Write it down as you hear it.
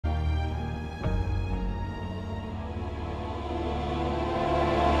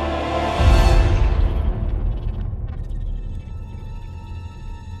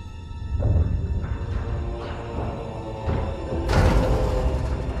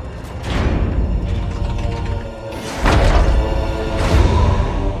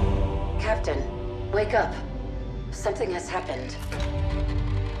Something has happened.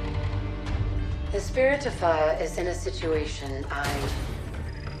 The Spirit of Fire is in a situation I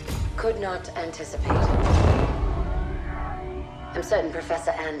could not anticipate. I'm certain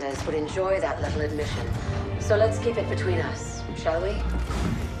Professor Anders would enjoy that little admission, so let's keep it between us, shall we?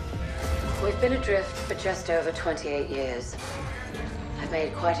 We've been adrift for just over 28 years. I've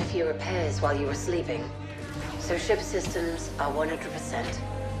made quite a few repairs while you were sleeping, so ship systems are 100%.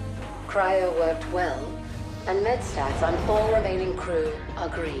 Cryo worked well, and med stats on all remaining crew are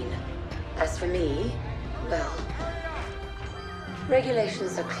green. As for me, well,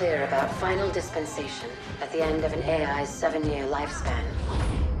 regulations are clear about final dispensation at the end of an AI's 7-year lifespan.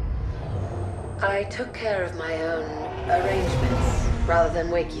 I took care of my own arrangements rather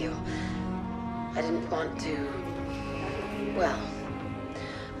than wake you. I didn't want to... well,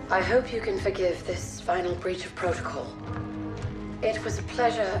 I hope you can forgive this final breach of protocol. It was a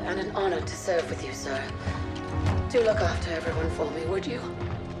pleasure and an honor to serve with you, sir. Do look after everyone for me, would you?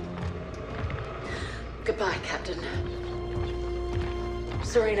 Goodbye, Captain.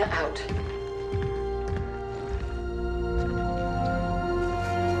 Serena out.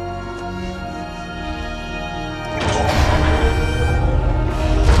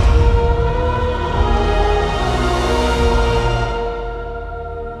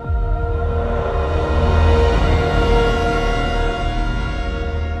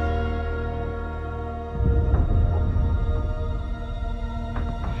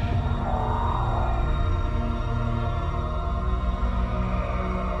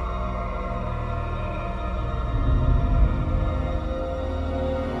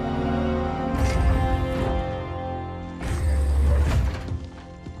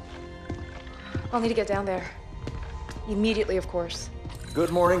 I'll need to get down there. Immediately, of course. Good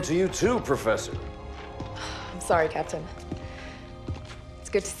morning to you too, Professor. I'm sorry, Captain. It's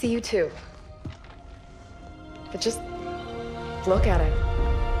good to see you too. But just look at it.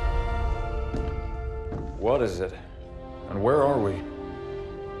 What is it? And where are we?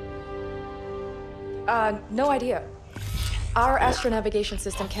 No idea. Our astronavigation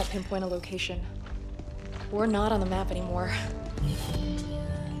system can't pinpoint a location. We're not on the map anymore.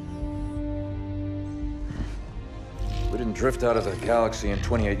 We didn't drift out of the galaxy in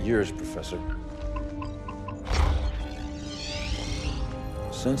 28 years, Professor.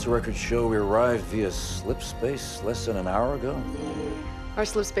 Since records show we arrived via slip space less than an hour ago. Our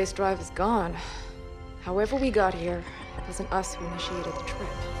slip space drive is gone. However we got here, it wasn't us who initiated the trip.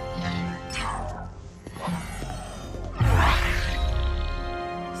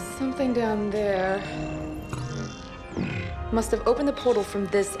 Something down there must have opened the portal from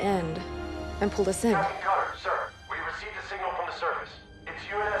this end and pulled us in. Captain Cutter, sir. We received a signal from the surface. It's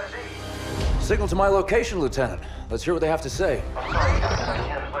UNSC. Signal to my location, Lieutenant. Let's hear what they have to say. I'm sorry, Captain. I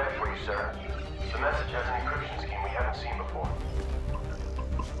can't play it for you, sir. The message has an encryption scheme we haven't seen before.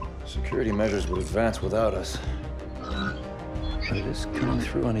 Security measures would advance without us. But it is coming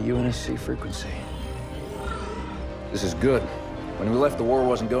through on a UNSC frequency. This is good. When we left, the war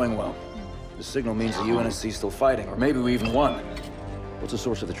wasn't going well. The signal means the UNSC's still fighting, or maybe we even won. What's the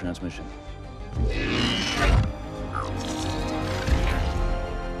source of the transmission?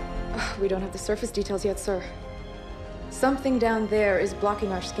 We don't have the surface details yet, sir. Something down there is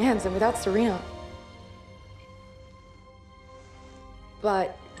blocking our scans, and without Serena...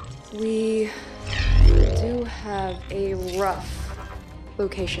 But we do have a rough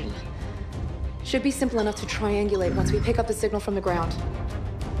location. Should be simple enough to triangulate once we pick up the signal from the ground.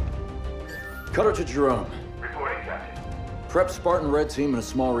 Cutter to Jerome. Reporting, Captain. Prep Spartan Red Team and a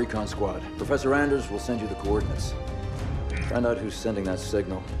small recon squad. Professor Anders will send you the coordinates. Find out who's sending that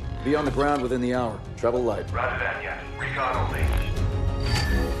signal. Be on the ground within the hour. Travel light. Roger that, Captain. Recon only.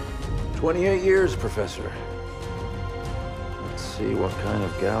 28 years, Professor. Let's see what kind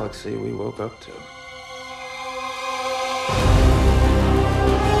of galaxy we woke up to.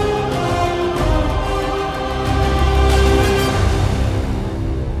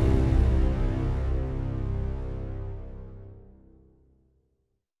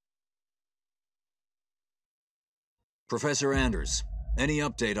 Professor Anders, any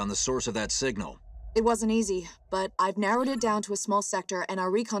update on the source of that signal? It wasn't easy, but I've narrowed it down to a small sector and our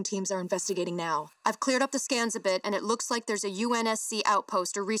recon teams are investigating now. I've cleared up the scans a bit and it looks like there's a UNSC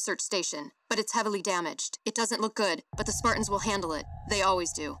outpost or research station, but it's heavily damaged. It doesn't look good, but the Spartans will handle it. They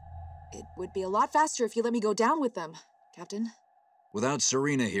always do. It would be a lot faster if you let me go down with them, Captain. Without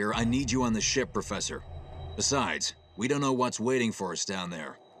Serena here, I need you on the ship, Professor. Besides, we don't know what's waiting for us down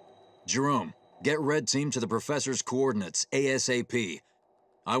there. Jerome, get Red Team to the Professor's coordinates, ASAP.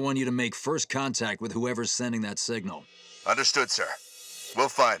 I want you to make first contact with whoever's sending that signal. Understood, sir. We'll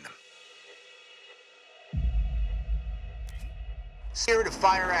find them. Spirit of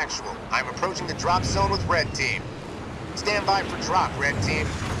Fire Actual. I'm approaching the drop zone with Red Team. Stand by for drop, Red Team.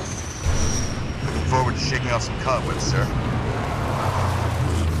 Looking forward to shaking off some cobwebs, sir.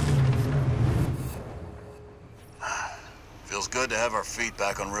 Feels good to have our feet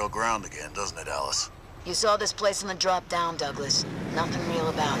back on real ground again, doesn't it, Alice? You saw this place in the drop down, Douglas. Nothing real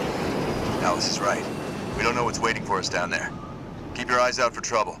about it. Alice is right. We don't know what's waiting for us down there. Keep your eyes out for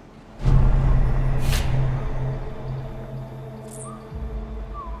trouble.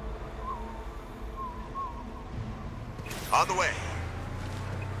 On the way.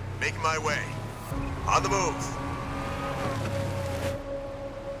 Making my way. On the move.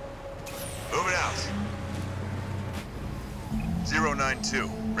 Moving out. 092,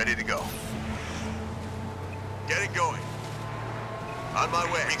 ready to go. Getting going. On my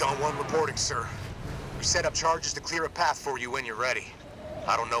way. Recon 1 reporting, sir. We set up charges to clear a path for you when you're ready.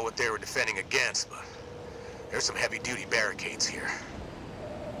 I don't know what they were defending against, but there's some heavy-duty barricades here.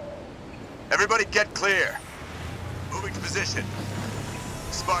 Everybody get clear. Moving to position.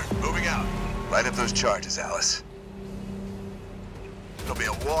 Spartan, moving out. Light up those charges, Alice. It'll be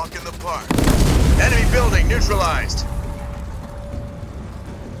a walk in the park. Enemy building neutralized.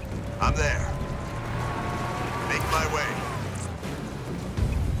 I'm there. Making my way.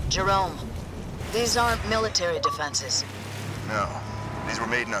 Jerome, these aren't military defenses. No, these were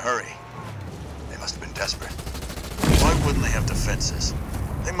made in a hurry. They must have been desperate. Why wouldn't they have defenses?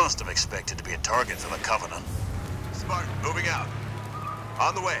 They must have expected to be a target for the Covenant. Spartan, moving out.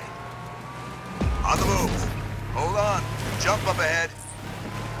 On the way. On the move. Hold on. Jump up ahead.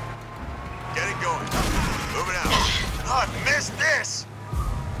 Getting going. Moving out. Oh, I missed this!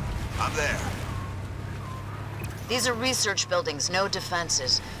 I'm there. These are research buildings, no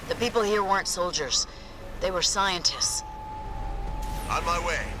defenses. The people here weren't soldiers. They were scientists. On my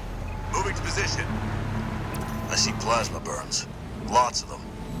way. Moving to position. I see plasma burns. Lots of them.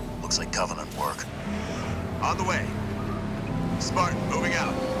 Looks like Covenant work. On the way. Spartan, moving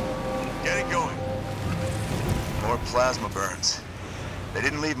out. Getting going. More plasma burns. They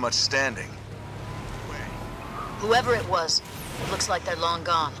didn't leave much standing. Whoever it was, it looks like they're long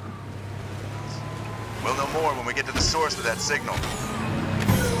gone. We'll know more when we get to the source of that signal.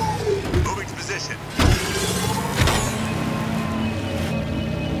 Moving to position.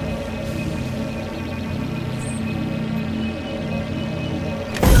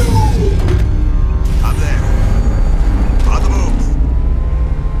 I'm there. On the move.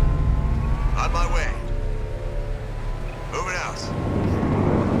 On my way. Moving out.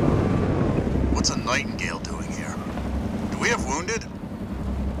 What's a Nightingale doing here? Do we have wounded?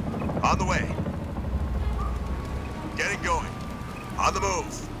 On the way. Getting going. On the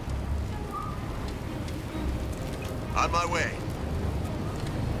move. On my way.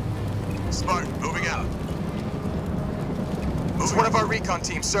 Spartan, moving out. It's one of our recon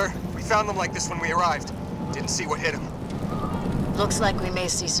teams, sir. We found them like this when we arrived. Didn't see what hit them. Looks like we may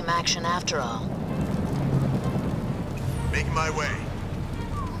see some action after all. Making my way.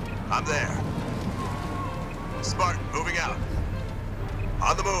 I'm there. Spartan, moving out.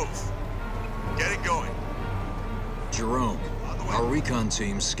 On the move. Getting going. Jerome, our recon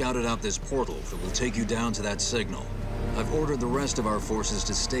team scouted out this portal that will take you down to that signal. I've ordered the rest of our forces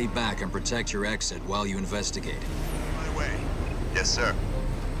to stay back and protect your exit while you investigate. My way. Yes, sir.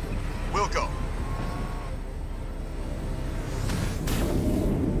 We'll go.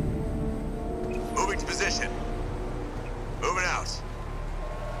 Moving to position. Moving out.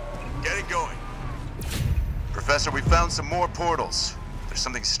 Getting going. Professor, we found some more portals. There's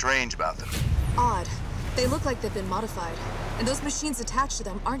something strange about them. Odd. They look like they've been modified. And those machines attached to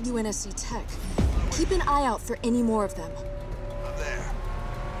them aren't UNSC tech. Keep an eye out for any more of them. I'm there.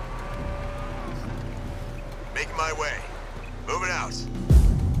 Making my way. Moving out.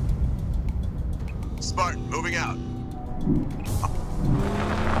 Spartan, moving out.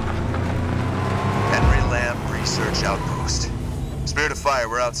 Henry Lamb Research Outpost. Spirit of Fire,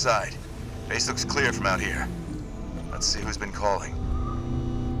 we're outside. Base looks clear from out here. Let's see who's been calling.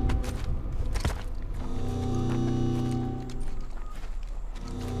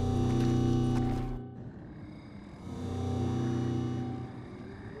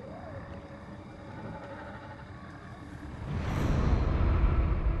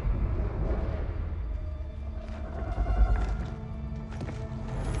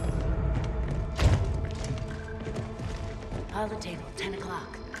 Pile the table, 10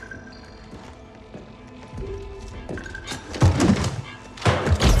 o'clock.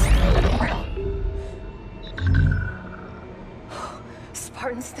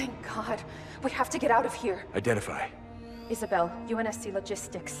 Spartans, thank God. We have to get out of here. Identify. Isabel, UNSC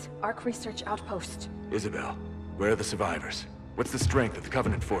Logistics, Arc Research Outpost. Isabel, where are the survivors? What's the strength of the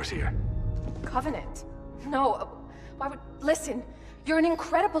Covenant force here? Covenant? No. Why would... Listen, you're in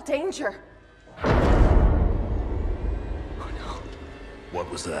incredible danger. What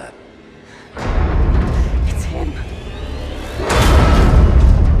was that? It's him.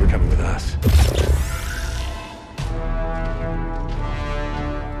 You're coming with us.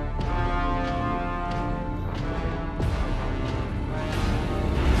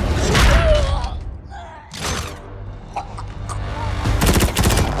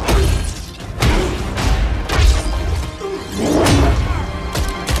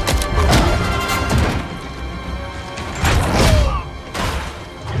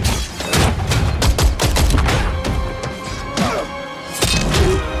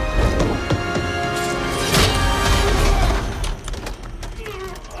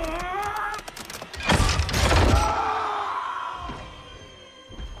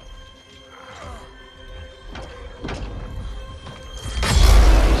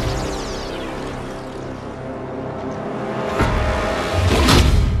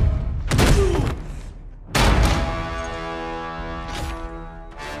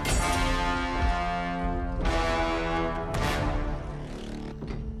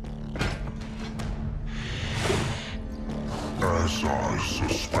 As I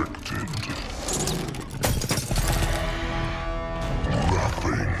suspected.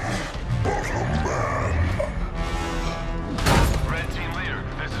 Nothing but a man. Red Team Leader,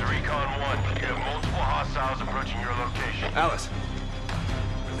 this is Recon 1. You have multiple hostiles approaching your location. Alice,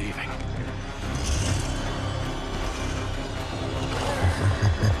 we're leaving.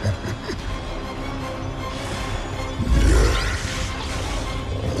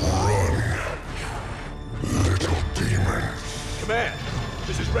 Command,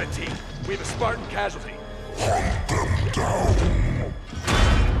 this is Red Team. We have a Spartan casualty. Hunt them down.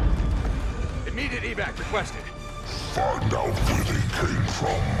 Immediate evac requested. Find out where they came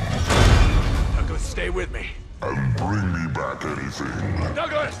from. Douglas, stay with me. And bring me back anything.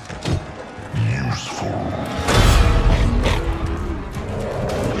 Douglas! Useful.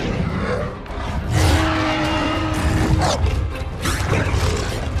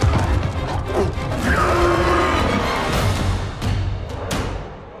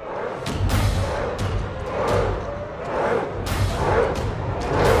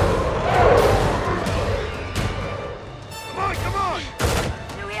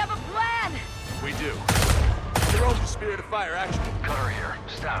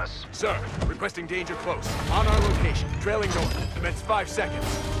 Sir, requesting danger close. On our location, trailing north. Commence 5 seconds.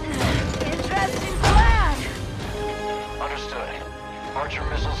 Interesting plan. Understood. Archer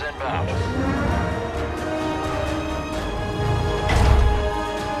missiles inbound.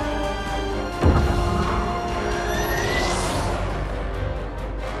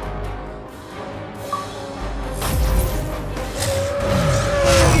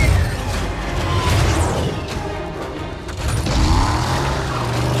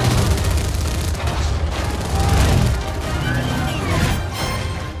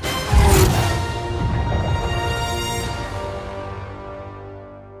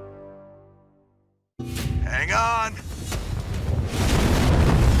 Hang on!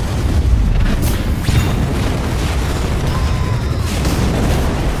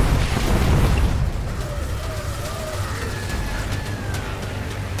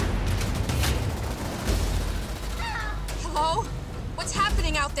 Hello? What's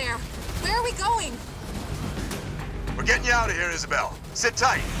happening out there? Where are we going? We're getting you out of here, Isabel. Sit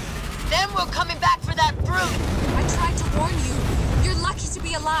tight. Then we're coming back for that brute. I tried to warn you. You're lucky to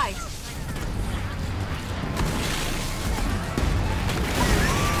be alive.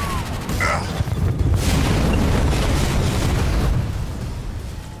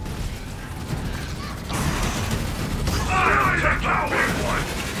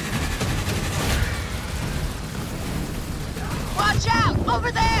 Watch out!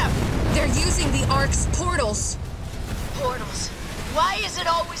 Over there! They're using the Ark's portals. Portals. Why is it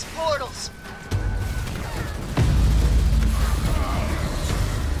always portals?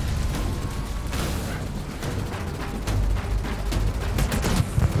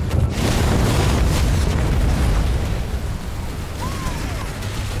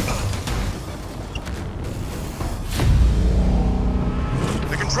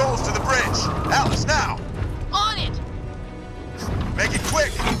 The controls to the bridge. Alice, now! On it! Make it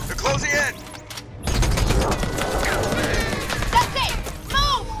quick! They're closing in! That's it!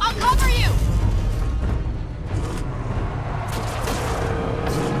 Move! I'll cover you!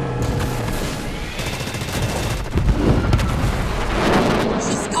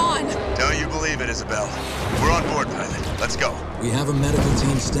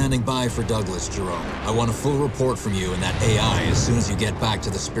 standing by for Douglas, Jerome. I want a full report from you and that AI as soon as you get back to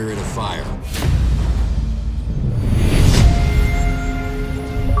the Spirit of Fire.